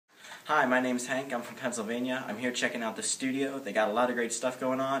Hi, my name's Hank. I'm from Pennsylvania. I'm here checking out the studio. They got a lot of great stuff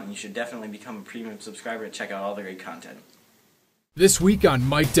going on, and you should definitely become a premium subscriber to check out all the great content. This week on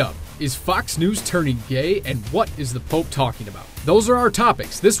Mic'd Up, is Fox News turning gay, and what is the Pope talking about? Those are our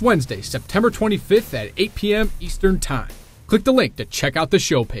topics this Wednesday, September 25th at 8 p.m. Eastern Time. Click the link to check out the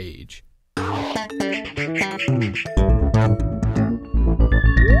show page.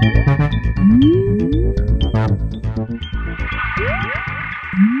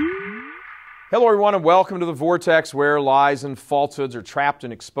 Hello everyone and welcome to the Vortex where lies and falsehoods are trapped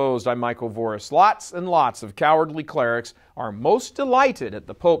and exposed. I'm Michael Voris. Lots and lots of cowardly clerics are most delighted at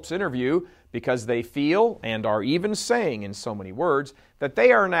the Pope's interview because they feel, and are even saying in so many words, that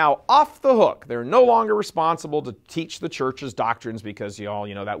they are now off the hook. They're no longer responsible to teach the church's doctrines because,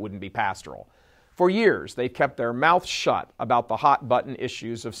 that wouldn't be pastoral. For years, they've kept their mouths shut about the hot-button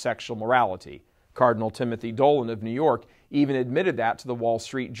issues of sexual morality. Cardinal Timothy Dolan of New York even admitted that to the Wall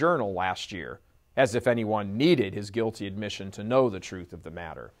Street Journal last year, as if anyone needed his guilty admission to know the truth of the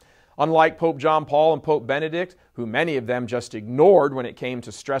matter. Unlike Pope John Paul and Pope Benedict, who many of them just ignored when it came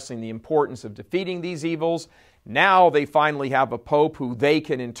to stressing the importance of defeating these evils, now they finally have a pope who they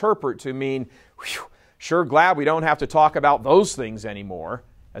can interpret to mean, sure glad we don't have to talk about those things anymore,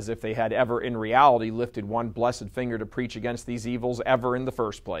 as if they had ever in reality lifted one blessed finger to preach against these evils ever in the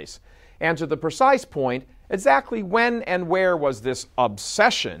first place. And to the precise point, exactly when and where was this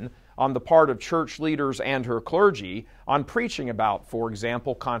obsession on the part of church leaders and her clergy on preaching about, for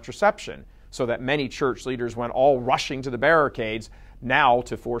example, contraception, so that many church leaders went all rushing to the barricades now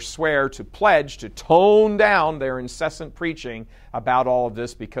to forswear, to pledge, to tone down their incessant preaching about all of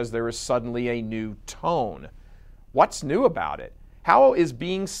this because there is suddenly a new tone. What's new about it? How is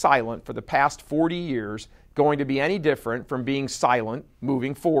being silent for the past 40 years going to be any different from being silent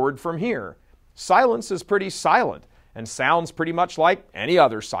moving forward from here? Silence is pretty silent and sounds pretty much like any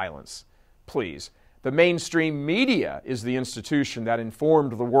other silence. Please, the mainstream media is the institution that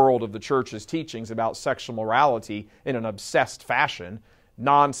informed the world of the church's teachings about sexual morality in an obsessed fashion,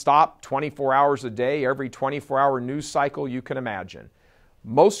 non-stop, 24 hours a day, every 24-hour news cycle you can imagine.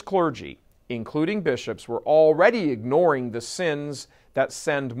 Most clergy, including bishops, were already ignoring the sins that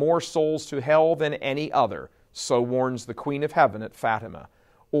send more souls to hell than any other, so warns the Queen of Heaven at Fatima.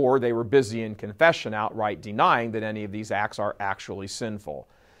 Or they were busy in confession outright denying that any of these acts are actually sinful.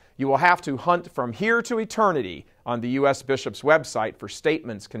 You will have to hunt from here to eternity on the U.S. Bishop's website for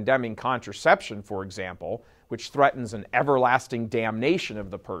statements condemning contraception, for example, which threatens an everlasting damnation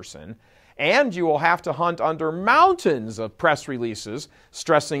of the person. And you will have to hunt under mountains of press releases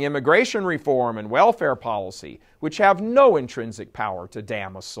stressing immigration reform and welfare policy, which have no intrinsic power to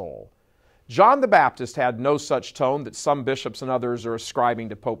damn a soul. John the Baptist had no such tone that some bishops and others are ascribing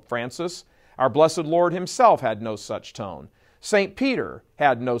to Pope Francis. Our blessed Lord himself had no such tone. St. Peter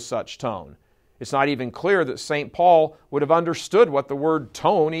had no such tone. It's not even clear that St. Paul would have understood what the word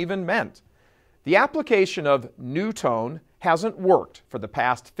tone even meant. The application of new tone hasn't worked for the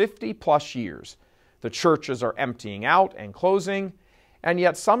past 50-plus years. The churches are emptying out and closing, and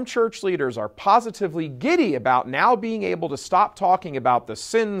yet some church leaders are positively giddy about now being able to stop talking about the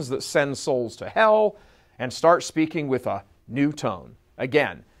sins that send souls to hell and start speaking with a new tone.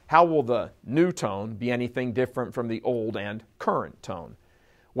 Again, how will the new tone be anything different from the old and current tone?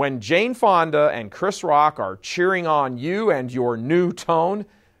 When Jane Fonda and Chris Rock are cheering on you and your new tone,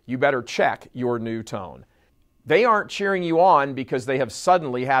 you better check your new tone. They aren't cheering you on because they have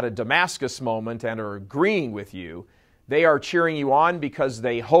suddenly had a Damascus moment and are agreeing with you. They are cheering you on because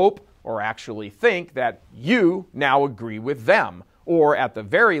they hope, or actually think, that you now agree with them, or at the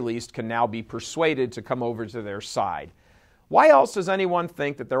very least can now be persuaded to come over to their side. Why else does anyone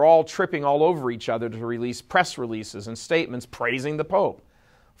think that they're all tripping all over each other to release press releases and statements praising the Pope?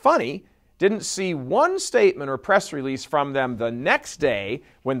 Funny, didn't see one statement or press release from them the next day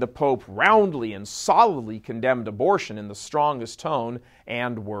when the Pope roundly and solidly condemned abortion in the strongest tone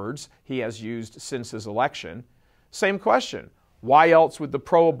and words he has used since his election. Same question. Why else would the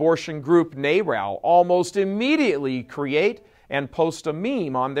pro-abortion group NARAL almost immediately create and post a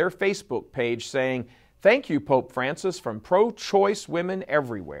meme on their Facebook page saying, "Thank you, Pope Francis, from pro-choice women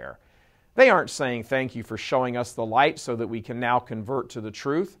everywhere"? They aren't saying thank you for showing us the light so that we can now convert to the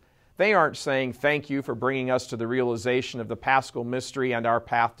truth. They aren't saying thank you for bringing us to the realization of the Paschal mystery and our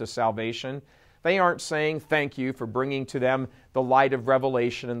path to salvation. They aren't saying thank you for bringing to them the light of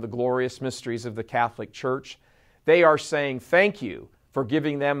revelation and the glorious mysteries of the Catholic Church. They are saying thank you for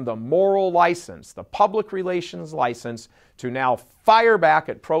giving them the moral license, the public relations license, to now fire back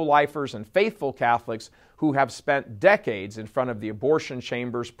at pro-lifers and faithful Catholics who have spent decades in front of the abortion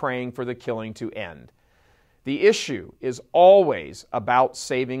chambers praying for the killing to end. The issue is always about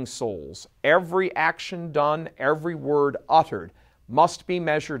saving souls. Every action done, every word uttered must be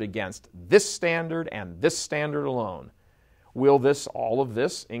measured against this standard and this standard alone. Will all of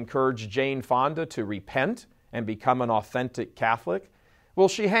this encourage Jane Fonda to repent and become an authentic Catholic? Will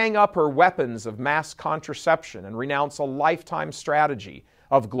she hang up her weapons of mass contraception and renounce a lifetime strategy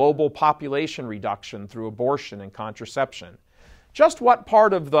of global population reduction through abortion and contraception? Just what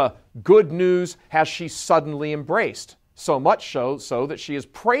part of the good news has she suddenly embraced? So much so that she is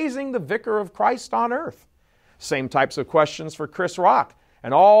praising the Vicar of Christ on earth. Same types of questions for Chris Rock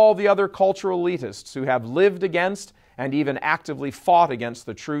and all the other cultural elitists who have lived against and even actively fought against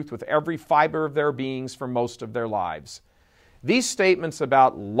the truth with every fiber of their beings for most of their lives. These statements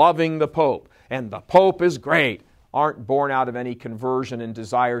about loving the Pope and the Pope is great aren't born out of any conversion and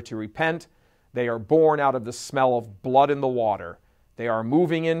desire to repent. They are born out of the smell of blood in the water. They are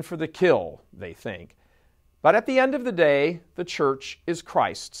moving in for the kill, they think. But at the end of the day, the church is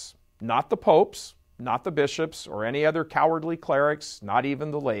Christ's, not the Pope's, not the bishops, or any other cowardly clerics, not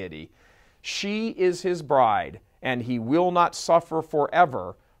even the laity. She is his bride, and he will not suffer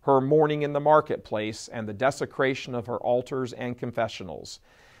forever her mourning in the marketplace and the desecration of her altars and confessionals.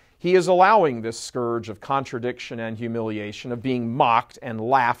 He is allowing this scourge of contradiction and humiliation, of being mocked and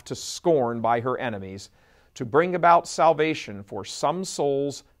laughed to scorn by her enemies, to bring about salvation for some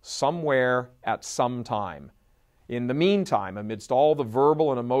souls somewhere at some time. In the meantime, amidst all the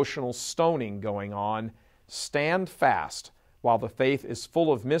verbal and emotional stoning going on, stand fast. While the faith is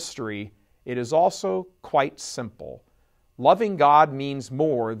full of mystery, it is also quite simple. Loving God means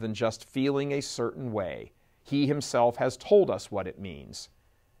more than just feeling a certain way. He himself has told us what it means.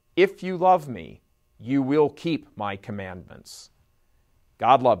 If you love me, you will keep my commandments.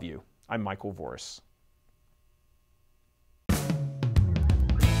 God love you. I'm Michael Voris.